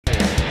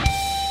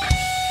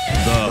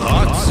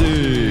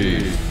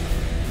Jesse.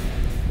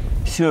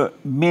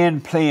 Should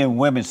men play in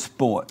women's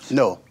sports?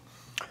 No.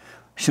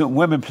 Should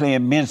women play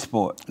in men's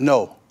sports?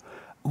 No.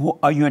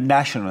 Are you a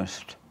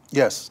nationalist?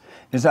 Yes.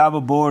 Is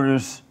our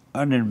borders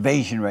under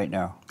invasion right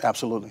now?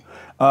 Absolutely.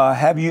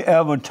 Have you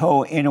ever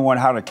told anyone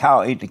how the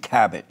cow ate the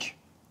cabbage?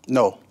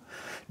 No.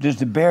 Does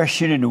the bear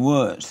shit in the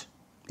woods?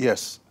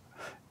 Yes.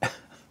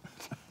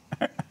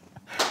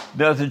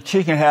 Does the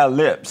chicken have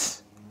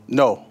lips?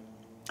 No.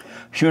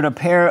 Should a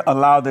parent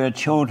allow their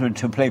children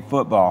to play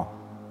football?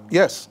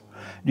 Yes.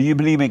 Do you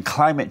believe in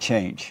climate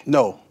change?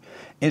 No.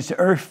 Is the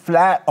earth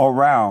flat or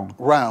round?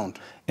 Round.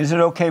 Is it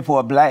okay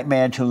for a black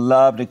man to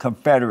love the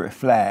Confederate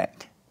flag?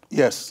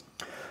 Yes.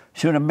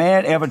 Should a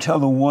man ever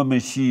tell a woman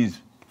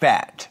she's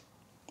fat?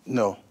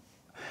 No.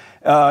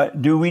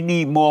 Do we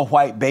need more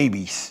white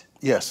babies?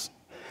 Yes.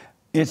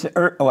 It's the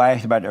earth. Oh, I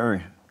asked about the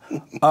earth.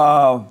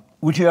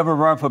 Would you ever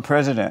run for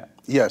president?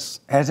 Yes.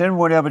 Has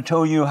anyone ever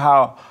told you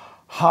how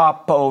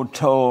Harpo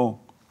told?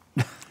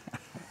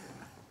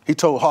 He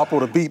told Harpo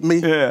to beat me?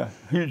 Yeah,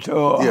 he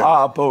told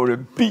Harpo to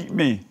beat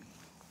me.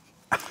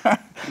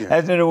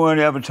 Has anyone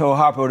ever told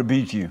Harpo to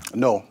beat you?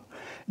 No.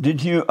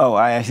 Did you? Oh,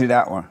 I asked you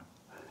that one.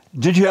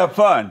 Did you have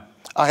fun?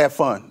 I had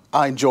fun.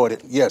 I enjoyed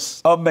it.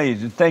 Yes.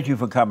 Amazing. Thank you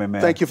for coming,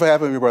 man. Thank you for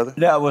having me, brother.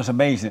 That was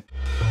amazing.